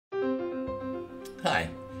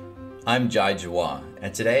Hi, I'm Jai Jawar,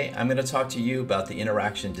 and today I'm going to talk to you about the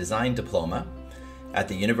Interaction Design Diploma at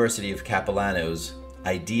the University of Capilano's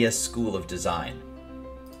IDEA School of Design.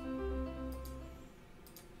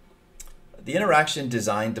 The Interaction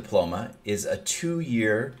Design Diploma is a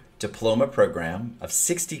 2-year diploma program of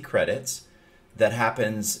 60 credits that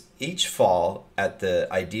happens each fall at the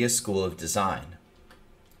IDEA School of Design.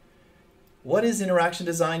 What is interaction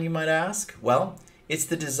design, you might ask? Well, it's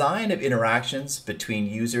the design of interactions between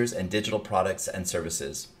users and digital products and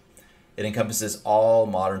services. It encompasses all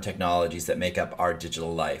modern technologies that make up our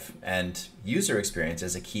digital life, and user experience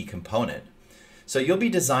is a key component. So you'll be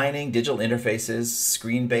designing digital interfaces,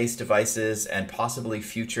 screen-based devices, and possibly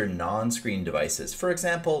future non-screen devices, for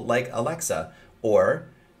example, like Alexa or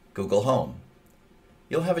Google Home.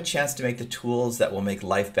 You'll have a chance to make the tools that will make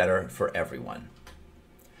life better for everyone.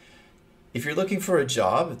 If you're looking for a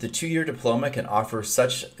job, the 2-year diploma can offer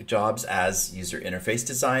such jobs as user interface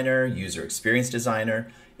designer, user experience designer,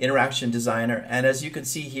 interaction designer, and as you can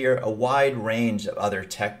see here, a wide range of other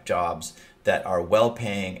tech jobs that are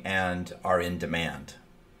well-paying and are in demand.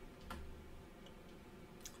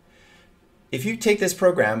 If you take this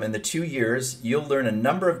program in the 2 years, you'll learn a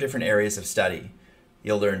number of different areas of study.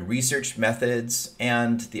 You'll learn research methods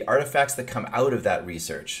and the artifacts that come out of that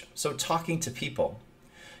research, so talking to people.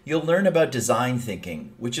 You'll learn about design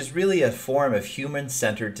thinking, which is really a form of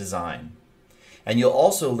human-centered design. And you'll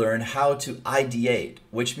also learn how to ideate,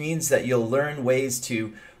 which means that you'll learn ways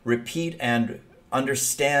to repeat and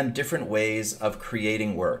understand different ways of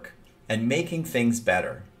creating work and making things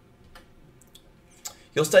better.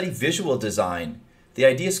 You'll study visual design. The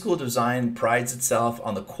IDEA School of Design prides itself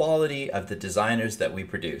on the quality of the designers that we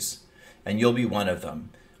produce, and you'll be one of them,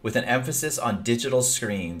 with an emphasis on digital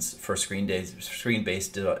screens for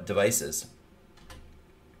screen-based devices.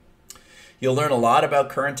 You'll learn a lot about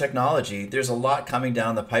current technology. There's a lot coming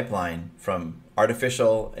down the pipeline, from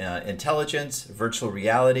artificial intelligence, virtual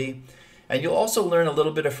reality, and you'll also learn a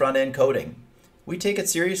little bit of front-end coding. We take it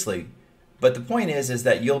seriously, but the point is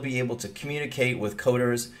that you'll be able to communicate with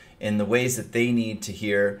coders in the ways that they need to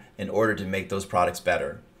hear in order to make those products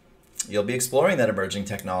better. You'll be exploring that emerging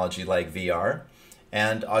technology like VR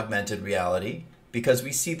and augmented reality, because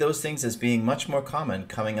we see those things as being much more common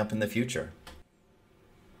coming up in the future.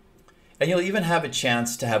 And you'll even have a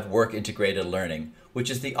chance to have work integrated learning, which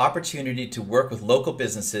is the opportunity to work with local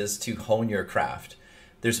businesses to hone your craft.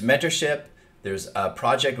 There's mentorship, there's a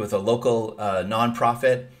project with a local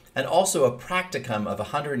nonprofit, and also a practicum of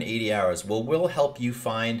 180 hours will help you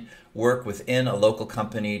find work within a local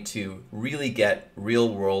company to really get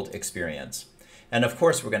real-world experience. And of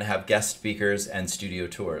course, we're going to have guest speakers and studio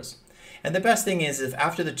tours. And the best thing is, if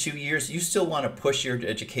after the 2 years you still want to push your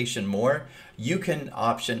education more, you can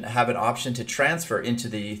have an option to transfer into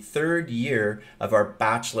the 3rd year of our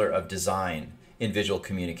Bachelor of Design in Visual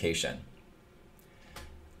Communication.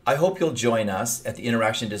 I hope you'll join us at the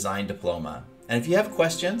Interaction Design Diploma. And if you have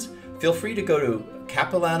questions, feel free to go to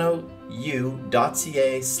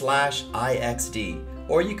capilanou.ca/IXD,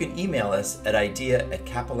 or you can email us at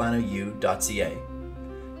idea@capilanou.ca.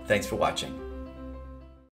 Thanks for watching.